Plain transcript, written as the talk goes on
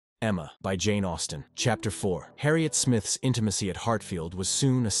Emma by Jane Austen. Chapter 4. Harriet Smith's intimacy at Hartfield was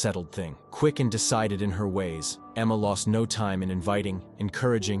soon a settled thing. Quick and decided in her ways, Emma lost no time in inviting,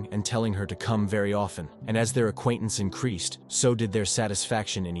 encouraging, and telling her to come very often, and as their acquaintance increased, so did their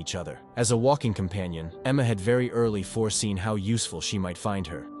satisfaction in each other. As a walking companion, Emma had very early foreseen how useful she might find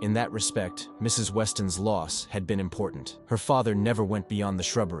her. In that respect, Mrs. Weston's loss had been important. Her father never went beyond the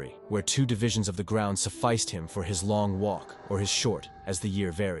shrubbery, where 2 divisions of the ground sufficed him for his long walk, or his short, as the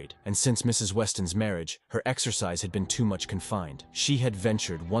year varied. And since Mrs. Weston's marriage, her exercise had been too much confined. She had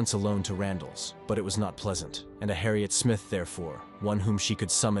ventured once alone to Randall's, but it was not pleasant, and a Harriet Smith, therefore, one whom she could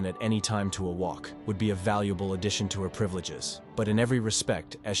summon at any time to a walk, would be a valuable addition to her privileges. But in every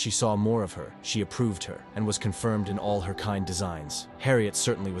respect, as she saw more of her, she approved her, and was confirmed in all her kind designs. Harriet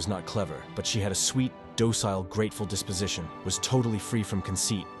certainly was not clever, but she had a sweet, docile, grateful disposition, was totally free from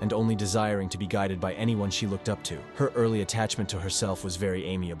conceit, and only desiring to be guided by anyone she looked up to. Her early attachment to herself was very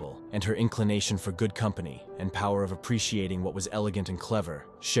amiable, and her inclination for good company, and power of appreciating what was elegant and clever,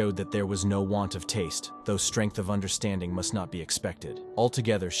 showed that there was no want of taste, though strength of understanding must not be expected.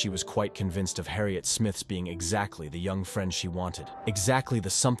 Altogether, she was quite convinced of Harriet Smith's being exactly the young friend she wanted, exactly the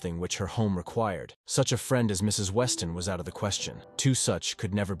something which her home required. Such a friend as Mrs. Weston was out of the question. 2 such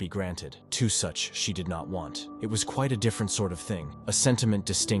could never be granted. 2 such she did not want. It was quite a different sort of thing, a sentiment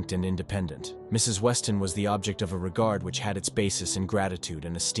distinct and independent. Mrs. Weston was the object of a regard which had its basis in gratitude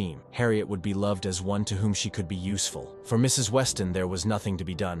and esteem. Harriet would be loved as one to whom she could be useful. For Mrs. Weston there was nothing to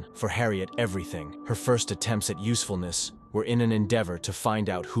be done. For Harriet, everything. Her first attempts at usefulness were in an endeavor to find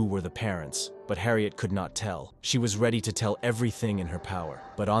out who were the parents, but Harriet could not tell. She was ready to tell everything in her power,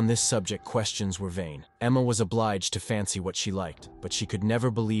 but on this subject questions were vain. Emma was obliged to fancy what she liked, but she could never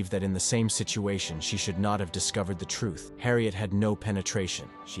believe that in the same situation she should not have discovered the truth. Harriet had no penetration.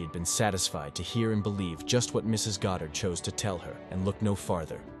 She had been satisfied to hear and believe just what Mrs. Goddard chose to tell her, and looked no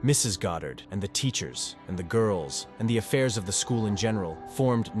farther. Mrs. Goddard, and the teachers, and the girls, and the affairs of the school in general,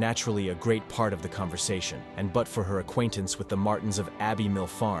 formed naturally a great part of the conversation, and but for her acquaintance with the Martins of Abbey Mill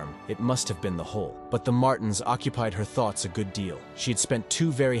Farm, it must have been the whole. But the Martins occupied her thoughts a good deal. She had spent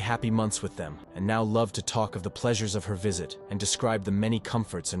 2 very happy months with them, and now loved to talk of the pleasures of her visit, and describe the many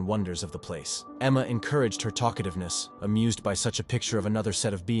comforts and wonders of the place. Emma encouraged her talkativeness, amused by such a picture of another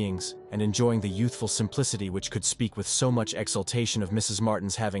set of beings, and enjoying the youthful simplicity which could speak with so much exultation of Mrs.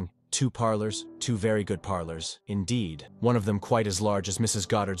 Martin's having 2 parlors, 2 very good parlors, indeed, one of them quite as large as Mrs.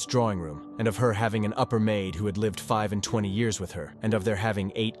 Goddard's drawing room, and of her having an upper maid who had lived 25 years with her, and of their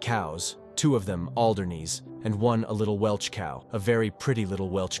having 8 cows, 2 of them Alderneys, and 1 a little Welch cow, a very pretty little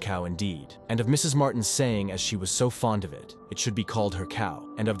Welch cow indeed, and of Mrs. Martin's saying, as she was so fond of it, it should be called her cow,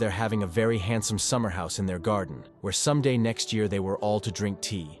 and of their having a very handsome summer house in their garden, where some day next year they were all to drink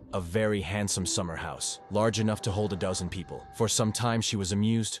tea. A very handsome summer house, large enough to hold 12 people. For some time she was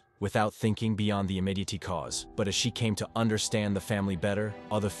amused, without thinking beyond the immediate cause, but as she came to understand the family better,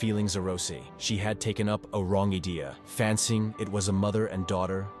 other feelings arose. She had taken up a wrong idea, fancying it was a mother and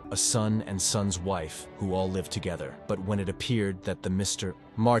daughter, a son and son's wife, who all lived together. But when it appeared that the Mr.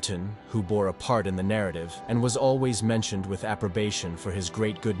 Martin, who bore a part in the narrative, and was always mentioned with approbation for his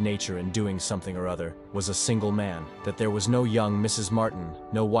great good nature in doing something or other, was a single man, that there was no young Mrs. Martin,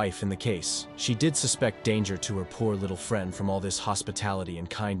 no wife in the case, she did suspect danger to her poor little friend from all this hospitality and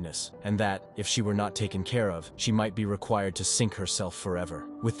kindness, and that, if she were not taken care of, she might be required to sink herself forever.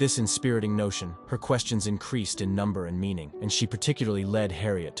 With this inspiriting notion, her questions increased in number and meaning, and she particularly led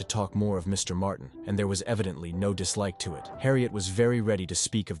Harriet to talk more of Mr. Martin, and there was evidently no dislike to it. Harriet was very ready to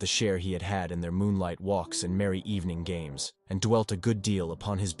speak of the share he had had in their moonlight walks and merry evening games, and dwelt a good deal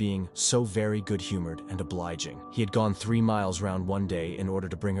upon his being so very good-humored and obliging. He had gone 3 miles round one day in order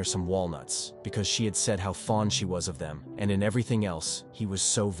to bring her some walnuts, because she had said how fond she was of them, and in everything else he was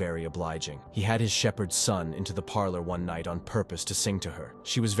so very obliging. He had his shepherd's son into the parlor one night on purpose to sing to her.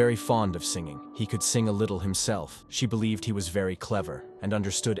 She was very fond of singing. He could sing a little himself. She believed he was very clever, and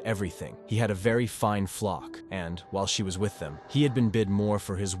understood everything. He had a very fine flock, and, while she was with them, he had been bid more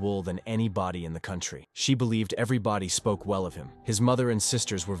for his wool than anybody in the country. She believed everybody spoke well of him. His mother and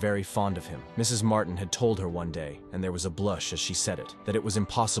sisters were very fond of him. Mrs. Martin had told her one day, and there was a blush as she said it, that it was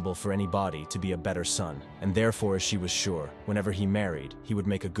impossible for anybody to be a better son, and therefore, as she was sure, whenever he married, he would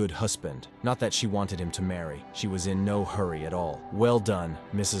make a good husband. Not that she wanted him to marry. She was in no hurry at all. Well done,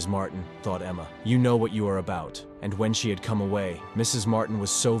 Mrs. Martin, thought Emma. You know what you are about. And when she had come away, Mrs. Martin was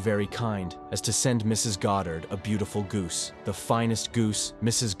so very kind as to send Mrs. Goddard a beautiful goose, the finest goose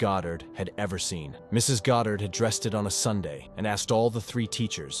Mrs. Goddard had ever seen. Mrs. Goddard had dressed it on a Sunday and asked all the 3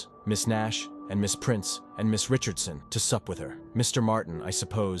 teachers, Miss Nash and Miss Prince and Miss Richardson, to sup with her. Mr. Martin, I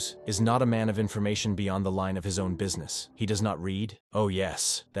suppose, is not a man of information beyond the line of his own business. He does not read? Oh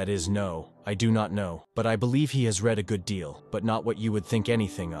yes, that is no. I do not know, but I believe he has read a good deal, but not what you would think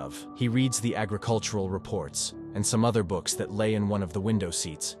anything of. He reads the agricultural reports, and some other books that lay in one of the window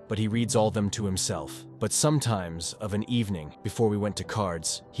seats, but he reads all them to himself. But sometimes, of an evening, before we went to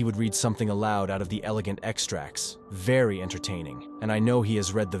cards, he would read something aloud out of the elegant extracts. Very entertaining. And I know he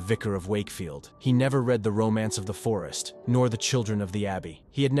has read The Vicar of Wakefield. He never read The Romance of the Forest, nor The Children of the Abbey.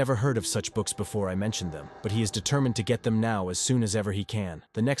 He had never heard of such books before I mentioned them, but he is determined to get them now as soon as ever he can.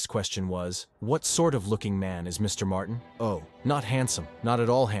 The next question was, what sort of looking man is Mr. Martin? Oh, not handsome, not at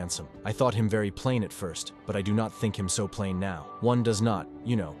all handsome. I thought him very plain at first, but I do not think him so plain now. One does not,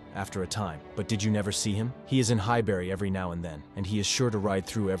 you know, after a time. But did you never see him? He is in Highbury every now and then, and he is sure to ride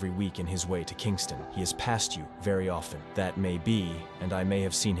through every week in his way to Kingston. He has passed you very often. That may be, and I may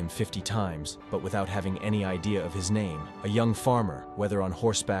have seen him 50 times, but without having any idea of his name. A young farmer, whether on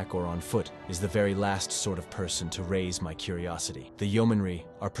horseback or on foot, is the very last sort of person to raise my curiosity. The yeomanry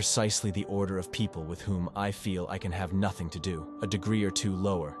are precisely the order of people with whom I feel I can have nothing to do. A degree or two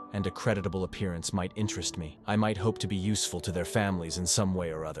lower, and a creditable appearance might interest me. I might hope to be useful to their families in some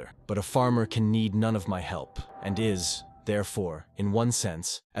way or other. But a farmer can need none of my help, and is, therefore, in one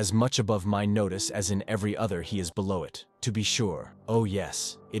sense, as much above my notice as in every other he is below it. To be sure, oh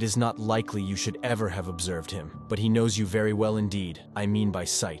yes, it is not likely you should ever have observed him, but he knows you very well indeed, I mean by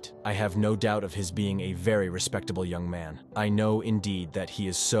sight. I have no doubt of his being a very respectable young man. I know indeed that he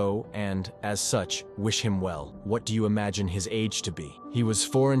is so, and, as such, wish him well. What do you imagine his age to be? He was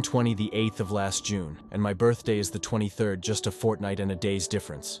 24 the 8th of last June, and my birthday is the 23rd, just a fortnight and a day's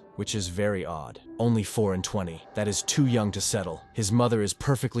difference, which is very odd. Only 24, that is too young to settle. His mother is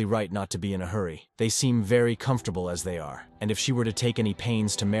perfectly right not to be in a hurry. They seem very comfortable as they are, and if she were to take any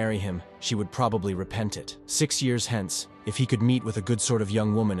pains to marry him, she would probably repent it. 6 years hence, if he could meet with a good sort of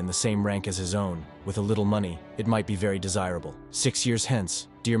young woman in the same rank as his own, with a little money, it might be very desirable. 6 years hence,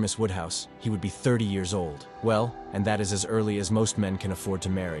 dear Miss Woodhouse, he would be 30 years old. Well, and that is as early as most men can afford to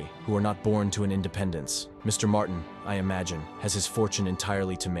marry, who are not born to an independence. Mr. Martin, I imagine, has his fortune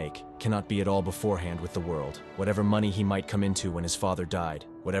entirely to make, cannot be at all beforehand with the world. Whatever money he might come into when his father died,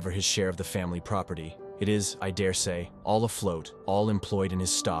 whatever his share of the family property, it is, I dare say, all afloat, all employed in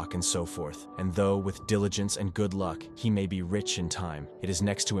his stock and so forth, and though, with diligence and good luck, he may be rich in time, it is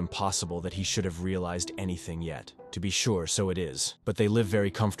next to impossible that he should have realized anything yet. To be sure, so it is. But they live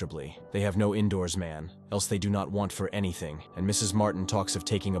very comfortably. They have no indoors man, else they do not want for anything, and Mrs. Martin talks of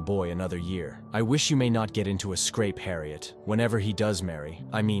taking a boy another year. I wish you may not get into a scrape, Harriet, whenever he does marry.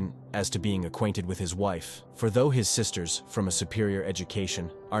 I mean, as to being acquainted with his wife. For though his sisters, from a superior education,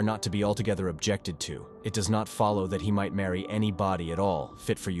 are not to be altogether objected to, it does not follow that he might marry any body at all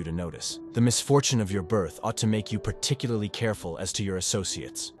fit for you to notice. The misfortune of your birth ought to make you particularly careful as to your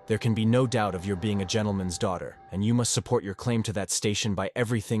associates. There can be no doubt of your being a gentleman's daughter, and you must support your claim to that station by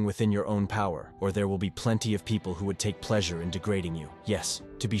everything within your own power, or there will be plenty of people who would take pleasure in degrading you. Yes,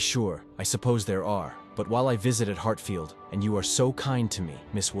 to be sure, I suppose there are. But while I visit at Hartfield, and you are so kind to me,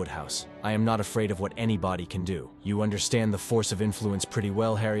 Miss Woodhouse, I am not afraid of what anybody can do. You understand the force of influence pretty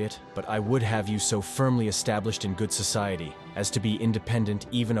well, Harriet, but I would have you so firmly established in good society as to be independent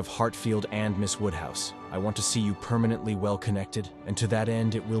even of Hartfield and Miss Woodhouse. I want to see you permanently well connected, and to that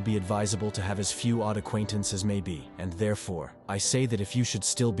end it will be advisable to have as few odd acquaintances as may be. And therefore, I say that if you should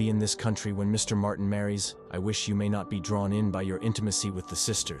still be in this country when Mr. Martin marries, I wish you may not be drawn in by your intimacy with the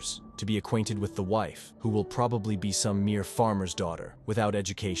sisters, to be acquainted with the wife, who will probably be some mere farmer's daughter, without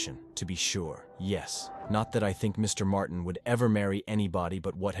education, to be sure. Yes, not that I think Mr. Martin would ever marry anybody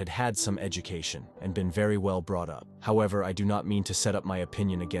but what had had some education, and been very well brought up. However, I do not mean to set up my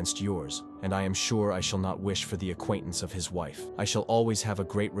opinion against yours, and I am sure I shall not wish for the acquaintance of his wife. I shall always have a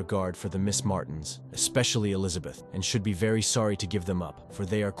great regard for the Miss Martins, especially Elizabeth, and should be very sorry to give them up, for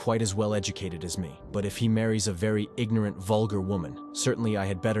they are quite as well educated as me. But if he marries a very ignorant, vulgar woman, certainly I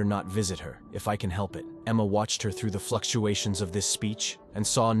had better not visit her, if I can help it. Emma watched her through the fluctuations of this speech, and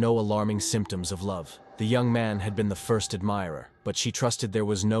saw no alarming symptoms of love. The young man had been the first admirer, but she trusted there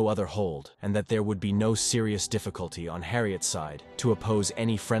was no other hold, and that there would be no serious difficulty on Harriet's side to oppose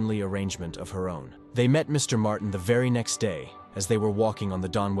any friendly arrangement of her own. They met Mr. Martin the very next day, as they were walking on the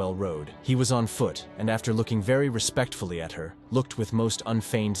Donwell Road. He was on foot, and after looking very respectfully at her, looked with most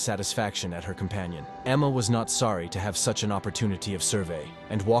unfeigned satisfaction at her companion. Emma was not sorry to have such an opportunity of survey,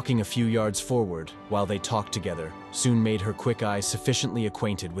 and walking a few yards forward, while they talked together, soon made her quick eyes sufficiently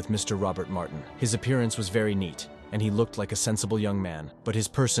acquainted with Mr. Robert Martin. His appearance was very neat, and he looked like a sensible young man, but his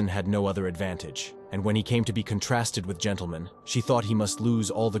person had no other advantage. And when he came to be contrasted with gentlemen, she thought he must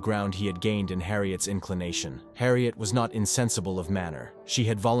lose all the ground he had gained in Harriet's inclination. Harriet was not insensible of manner. She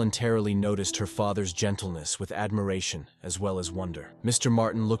had voluntarily noticed her father's gentleness with admiration as well as wonder. Mr.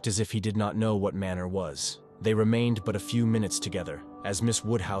 Martin looked as if he did not know what manner was. They remained but a few minutes together, as Miss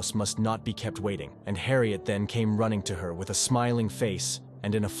Woodhouse must not be kept waiting, and Harriet then came running to her with a smiling face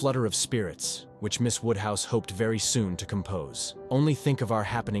and in a flutter of spirits, which Miss Woodhouse hoped very soon to compose. Only think of our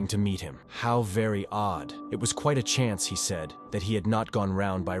happening to meet him. How very odd. It was quite a chance, he said, that he had not gone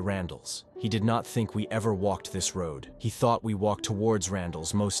round by Randall's. He did not think we ever walked this road. He thought we walked towards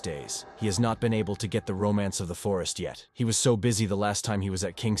Randall's most days. He has not been able to get the romance of the forest yet. He was so busy the last time he was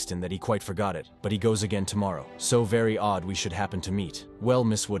at Kingston that he quite forgot it, but he goes again tomorrow. So very odd we should happen to meet. Well,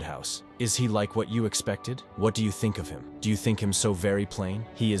 Miss Woodhouse, is he like what you expected? What do you think of him? Do you think him so very plain?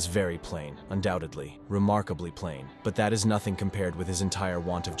 He is very plain, undoubtedly, remarkably plain, but that is nothing compared with his entire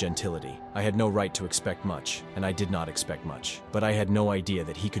want of gentility. I had no right to expect much, and I did not expect much, but I had no idea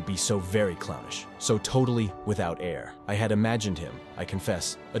that he could be so very clownish, so totally without air. I had imagined him, I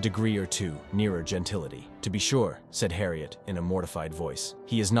confess, a degree or two nearer gentility. To be sure, said Harriet in a mortified voice,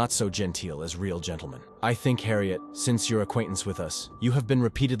 he is not so genteel as real gentlemen. I think, Harriet, since your acquaintance with us, you have been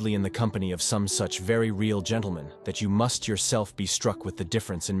repeatedly in the company of some such very real gentlemen, that you must yourself be struck with the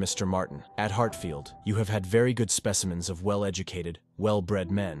difference in Mr. Martin. At Hartfield, you have had very good specimens of well-educated, well-bred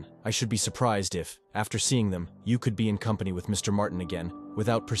men. I should be surprised if, after seeing them, you could be in company with Mr. Martin again,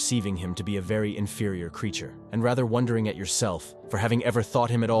 without perceiving him to be a very inferior creature, and rather wondering at yourself for having ever thought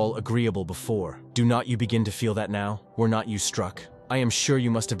him at all agreeable before. Do not you begin to feel that now? Were not you struck? I am sure you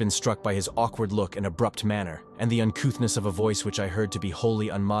must have been struck by his awkward look and abrupt manner, and the uncouthness of a voice which I heard to be wholly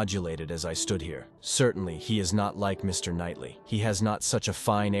unmodulated as I stood here. Certainly, he is not like Mr. Knightley. He has not such a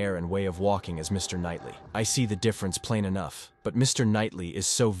fine air and way of walking as Mr. Knightley. I see the difference plain enough, but Mr. Knightley is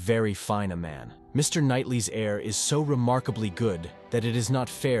so very fine a man. Mr. Knightley's air is so remarkably good that it is not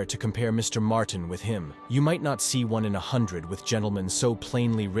fair to compare Mr. Martin with him. You might not see one in 100 with gentlemen so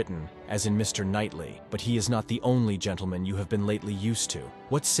plainly written as in Mr. Knightley, but he is not the only gentleman you have been lately used to.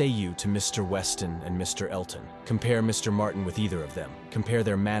 What say you to Mr. Weston and Mr. Elton? Compare Mr. Martin with either of them. Compare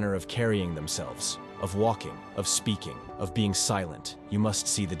their manner of carrying themselves, of walking, of speaking, of being silent. You must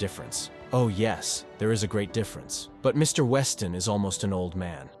see the difference. Oh yes, there is a great difference. But Mr. Weston is almost an old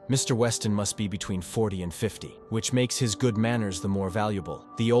man. Mr. Weston must be between 40 and 50, which makes his good manners the more valuable.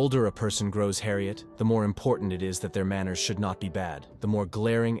 The older a person grows, Harriet, the more important it is that their manners should not be bad. The more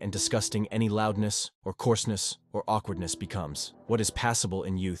glaring and disgusting any loudness, or coarseness, or awkwardness becomes. What is passable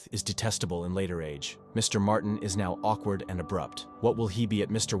in youth is detestable in later age. Mr. Martin is now awkward and abrupt. What will he be at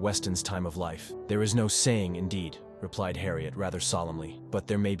Mr. Weston's time of life? There is no saying, indeed, replied Harriet rather solemnly, but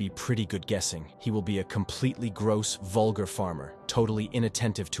there may be pretty good guessing. He will be a completely gross, vulgar farmer, totally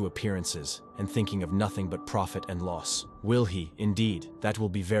inattentive to appearances, and thinking of nothing but profit and loss. Will he, indeed? That will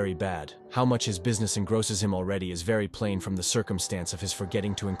be very bad. How much his business engrosses him already is very plain from the circumstance of his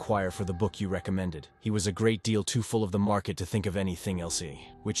forgetting to inquire for the book you recommended. He was a great deal too full of the market to think of anything else,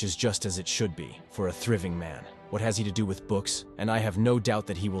 which is just as it should be, for a thriving man. What has he to do with books? And I have no doubt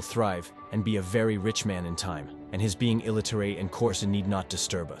that he will thrive and be a very rich man in time, and his being illiterate and coarse need not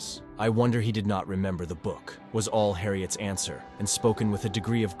disturb us. I wonder he did not remember the book, was all Harriet's answer, and spoken with a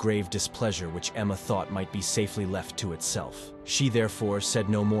degree of grave displeasure which Emma thought might be safely left to itself. She therefore said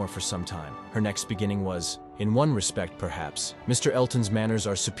no more for some time. Her next beginning was, in one respect perhaps, Mr. Elton's manners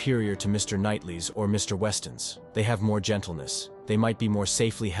are superior to Mr. Knightley's or Mr. Weston's. They have more gentleness. They might be more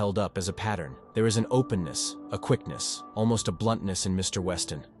safely held up as a pattern. There is an openness, a quickness, almost a bluntness in Mr.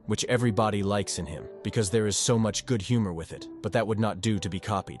 Weston, which everybody likes in him, because there is so much good humor with it, but that would not do to be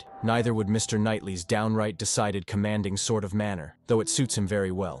copied. Neither would Mr. Knightley's downright decided commanding sort of manner, though it suits him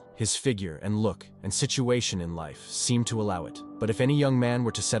very well. His figure and look and situation in life seem to allow it. But if any young man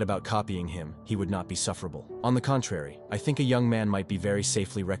were to set about copying him, he would not be sufferable. On the contrary, I think a young man might be very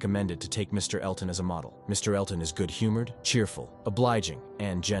safely recommended to take Mr. Elton as a model. Mr. Elton is good-humored, cheerful, obliging,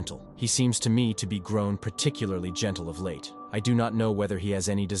 and gentle. He seems to me to be grown particularly gentle of late. I do not know whether he has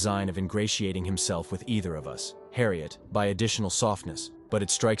any design of ingratiating himself with either of us, Harriet, by additional softness, but it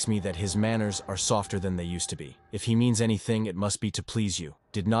strikes me that his manners are softer than they used to be. If he means anything, it must be to please you.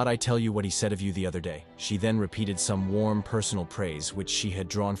 Did not I tell you what he said of you the other day? She then repeated some warm personal praise which she had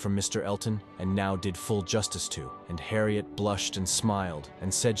drawn from Mr. Elton and now did full justice to, and Harriet blushed and smiled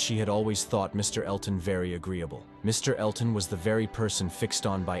and said she had always thought Mr. Elton very agreeable. Mr. Elton was the very person fixed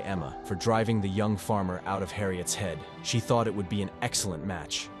on by Emma for driving the young farmer out of Harriet's head. She thought it would be an excellent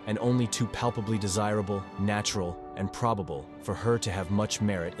match, and only too palpably desirable, natural, and probable for her to have much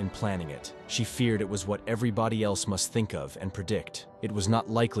merit in planning it. She feared it was what everybody else must think of and predict. It was not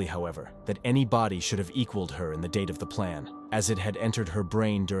likely, however, that anybody should have equaled her in the date of the plan, as it had entered her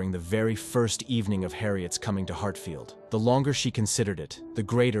brain during the very first evening of Harriet's coming to Hartfield. The longer she considered it, the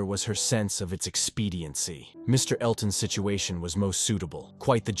greater was her sense of its expediency. Mr. Elton's situation was most suitable,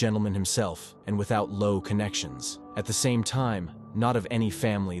 quite the gentleman himself, and without low connections. At the same time, not of any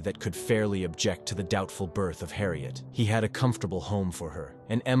family that could fairly object to the doubtful birth of Harriet. He had a comfortable home for her,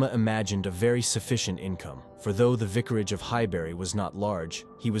 and Emma imagined a very sufficient income, for though the vicarage of Highbury was not large,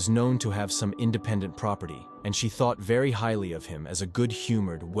 he was known to have some independent property, and she thought very highly of him as a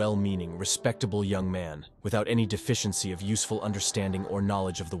good-humored, well-meaning, respectable young man, without any deficiency of useful understanding or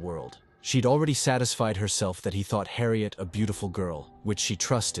knowledge of the world. She'd already satisfied herself that he thought Harriet a beautiful girl, which she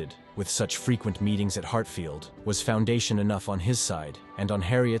trusted, with such frequent meetings at Hartfield, was foundation enough on his side, and on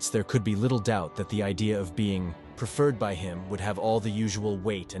Harriet's there could be little doubt that the idea of being preferred by him would have all the usual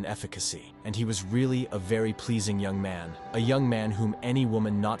weight and efficacy. And he was really a very pleasing young man whom any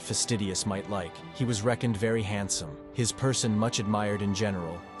woman not fastidious might like. He was reckoned very handsome, his person much admired in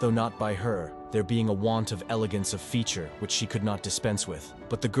general, though not by her, there being a want of elegance of feature which she could not dispense with.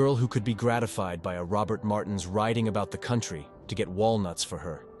 But the girl who could be gratified by a Robert Martin's riding about the country to get walnuts for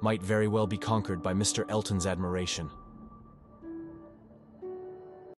her might very well be conquered by Mr. Elton's admiration.